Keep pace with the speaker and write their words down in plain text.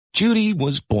Judy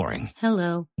was boring.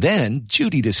 Hello. Then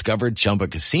Judy discovered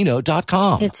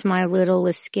ChumbaCasino.com. It's my little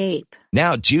escape.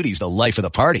 Now Judy's the life of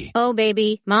the party. Oh,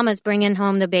 baby, mama's bringing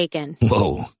home the bacon.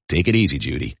 Whoa, take it easy,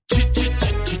 Judy.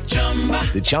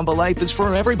 The Chumba life is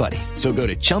for everybody. So go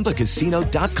to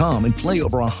ChumbaCasino.com and play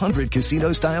over 100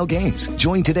 casino-style games.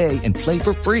 Join today and play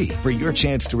for free for your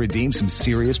chance to redeem some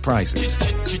serious prizes.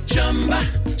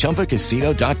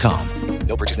 ChumbaCasino.com.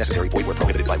 No purchase necessary. Void where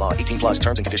prohibited by law. 18 plus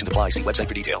terms and conditions apply. See website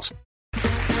for details.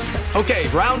 Okay,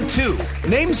 round two.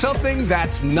 Name something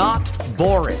that's not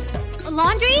boring. A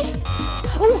laundry?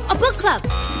 Ooh, a book club.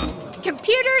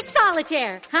 Computer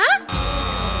solitaire, huh?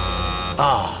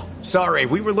 Ah, sorry,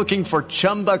 we were looking for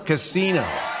Chumba Casino.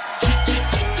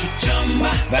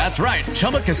 That's right,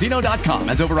 ChumbaCasino.com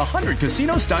has over 100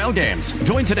 casino-style games.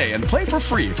 Join today and play for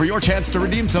free for your chance to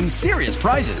redeem some serious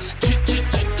prizes.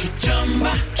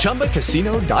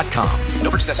 ChumbaCasino.com. No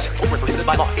purchase necessary. Void where prohibited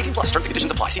by law. 18 plus terms and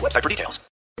conditions apply. See website for details.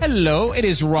 Hello, it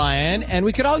is Ryan, and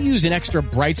we could all use an extra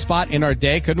bright spot in our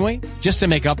day, couldn't we? Just to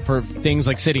make up for things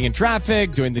like sitting in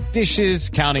traffic, doing the dishes,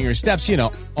 counting your steps, you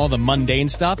know, all the mundane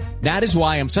stuff. That is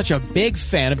why I'm such a big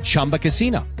fan of Chumba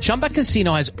Casino. Chumba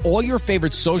Casino has all your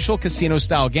favorite social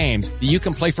casino-style games that you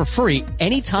can play for free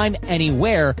anytime,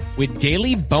 anywhere with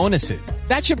daily bonuses.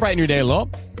 That should brighten your day a little.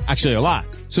 Actually, a lot.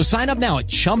 So sign up now at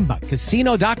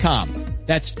ChumbaCasino.com.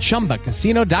 That's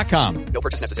ChumbaCasino.com. No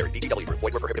purchase necessary. VGW Group.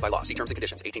 Void where prohibited by law. See terms and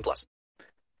conditions. 18 plus.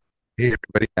 Hey,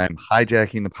 everybody. I'm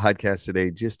hijacking the podcast today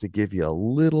just to give you a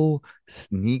little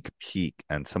sneak peek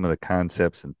on some of the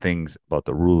concepts and things about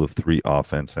the rule of three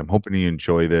offense. I'm hoping you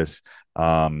enjoy this.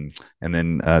 And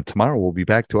then tomorrow we'll be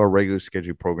back to our regular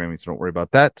scheduled programming, so don't worry about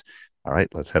that. All right,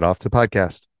 let's head off to the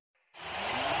podcast.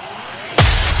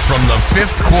 From the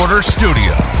Fifth Quarter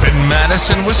Studio in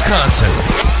Madison, Wisconsin,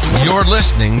 you're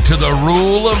listening to the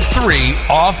Rule of Three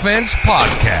Offense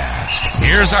Podcast.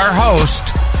 Here's our host,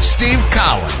 Steve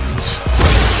Collins.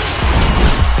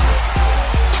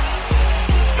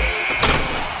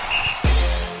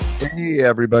 Hey,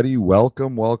 everybody.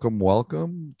 Welcome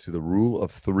to the Rule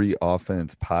of Three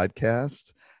Offense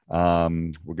Podcast.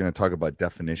 We're going to talk about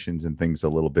definitions and things a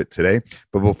little bit today.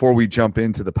 But before we jump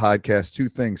into the podcast, two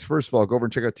things. First of all, go over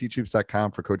and check out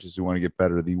teachhoops.com for coaches who want to get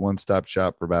better, the one-stop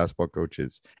shop for basketball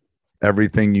coaches.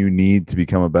 Everything you need to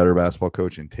become a better basketball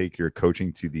coach and take your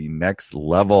coaching to the next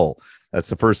level. That's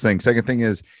the first thing. Second thing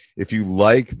is, if you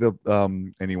like the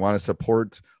and you want to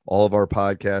support all of our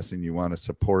podcasts and you want to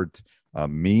support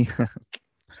me,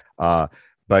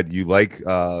 but you like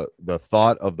the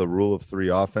thought of the Rule of Three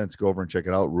offense, go over and check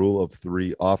it out,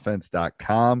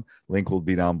 ruleof3offense.com. Link will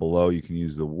be down below. You can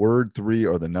use the word three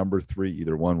or the number three.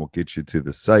 Either one will get you to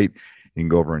the site. You can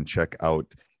go over and check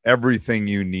out everything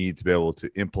you need to be able to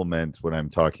implement what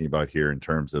I'm talking about here in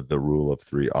terms of the Rule of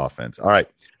Three offense. All right,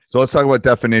 so let's talk about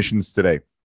definitions today.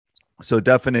 So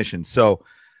definitions. So,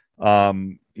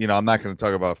 I'm not going to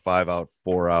talk about 5 out,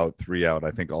 4 out, 3 out.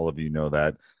 I think all of you know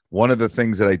that. One of the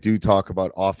things that I do talk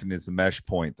about often is the mesh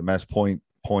point. The mesh point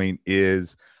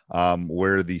is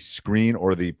where the screen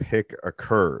or the pick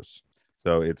occurs.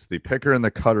 So it's the picker and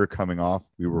the cutter coming off.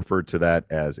 We refer to that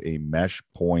as a mesh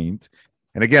point.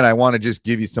 And again, I want to just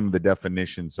give you some of the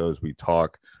definitions so as we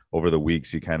talk over the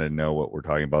weeks, you kind of know what we're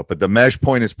talking about. But the mesh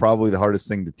point is probably the hardest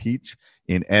thing to teach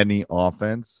in any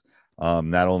offense.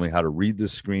 Not only how to read the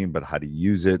screen, but how to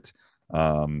use it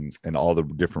and all the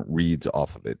different reads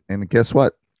off of it. And guess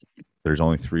what? There's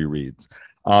only 3 reads.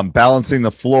 Balancing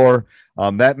the floor.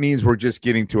 That means we're just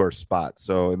getting to our spots.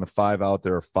 So in the 5 out,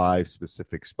 there are 5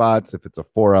 specific spots. If it's a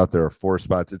 4 out, there are 4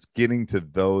 spots. It's getting to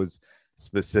those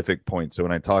specific points. So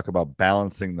when I talk about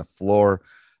balancing the floor,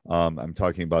 I'm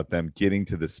talking about them getting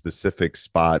to the specific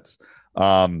spots.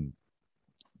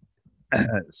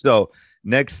 So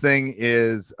next thing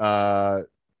is the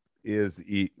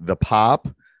pop.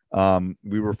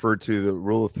 We refer to the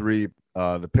Rule of Three.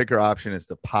 The picker option is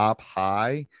to pop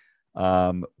high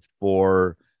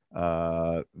for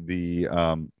the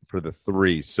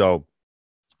 3. So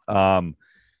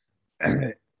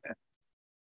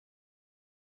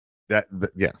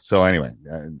So anyway,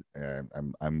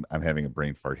 I'm having a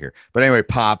brain fart here. But anyway,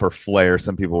 pop or flare.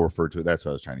 Some people refer to it. That's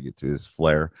what I was trying to get to, is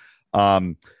flare.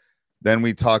 Then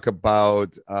we talk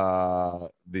about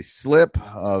the slip.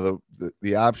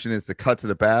 The option is to cut to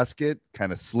the basket,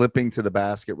 kind of slipping to the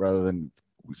basket rather than,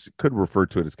 we could refer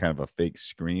to it as kind of a fake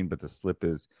screen, but the slip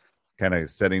is kind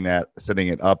of setting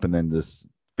it up and then this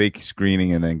fake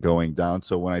screening and then going down.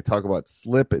 So when I talk about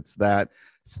slip, it's that.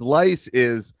 Slice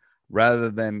is,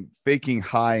 rather than faking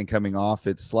high and coming off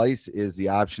it, slice is the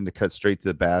option to cut straight to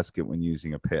the basket when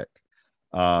using a pick.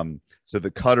 So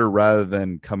the cutter, rather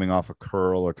than coming off a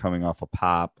curl or coming off a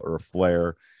pop or a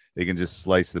flare, they can just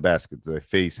slice the basket. They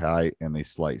face high and they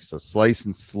slice. So slice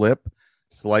and slip.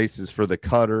 Slice is for the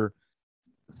cutter.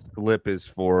 Slip is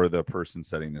for the person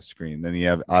setting the screen. Then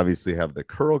you obviously have the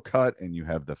curl cut, and you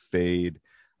have the fade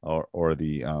or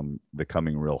the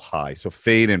coming real high. So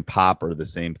fade and pop are the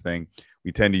same thing.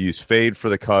 We tend to use fade for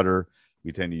the cutter.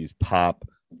 We tend to use pop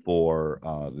for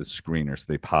the screener. So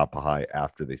they pop high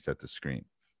after they set the screen.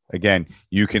 Again,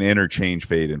 you can interchange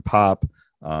fade and pop,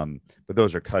 but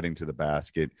those are cutting to the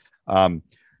basket.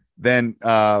 Then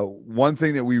one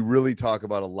thing that we really talk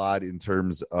about a lot in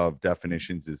terms of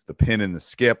definitions is the pin and the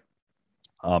skip.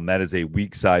 That is a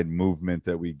weak side movement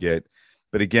that we get.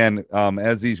 But again,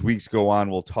 as these weeks go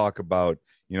on, we'll talk about,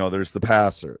 there's the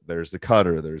passer, there's the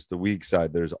cutter, there's the weak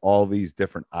side. There's all these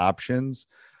different options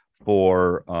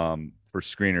for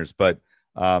screeners. But,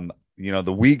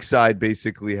 the weak side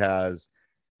basically has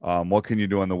what can you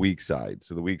do on the weak side?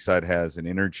 So the weak side has an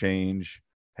interchange,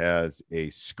 has a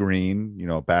screen,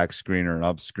 a back screen or an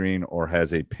up screen, or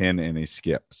has a pin and a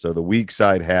skip. So the weak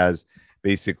side has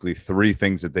basically three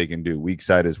things that they can do. Weak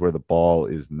side is where the ball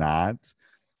is not.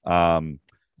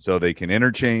 So they can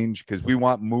interchange, because we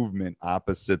want movement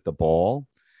opposite the ball.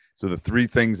 So the three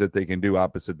things that they can do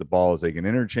opposite the ball is they can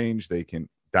interchange, they can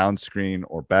down screen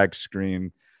or back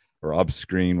screen or up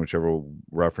screen, whichever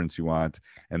reference you want.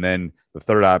 And then the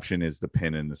third option is the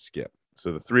pin and the skip.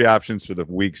 So the three options for the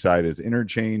weak side is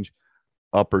interchange,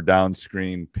 up or down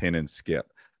screen, pin, and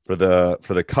skip. For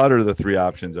the cutter, the three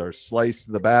options are slice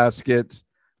the basket.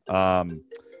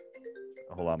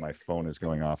 Hold on, my phone is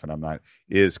going off and I'm not.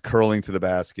 Is curling to the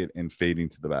basket and fading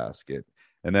to the basket.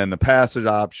 And then the passage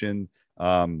option,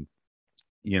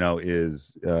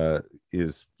 is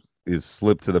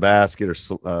slip to the basket or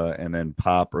and then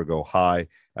pop or go high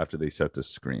after they set the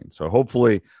screen. So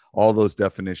hopefully all those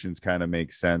definitions kind of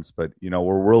make sense, but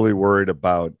we're really worried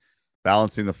about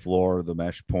balancing the floor, the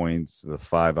mesh points, the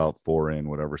 5 out, 4 in,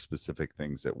 whatever specific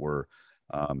things that we're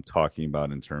talking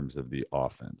about in terms of the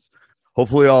offense.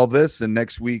 Hopefully all this, and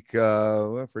next week,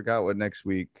 I forgot what next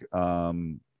week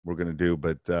we're going to do,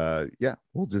 but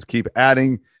we'll just keep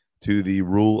adding to the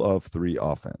Rule of 3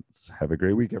 offense. Have a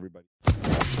great week, everybody.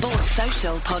 Sports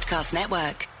Social Podcast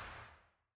Network.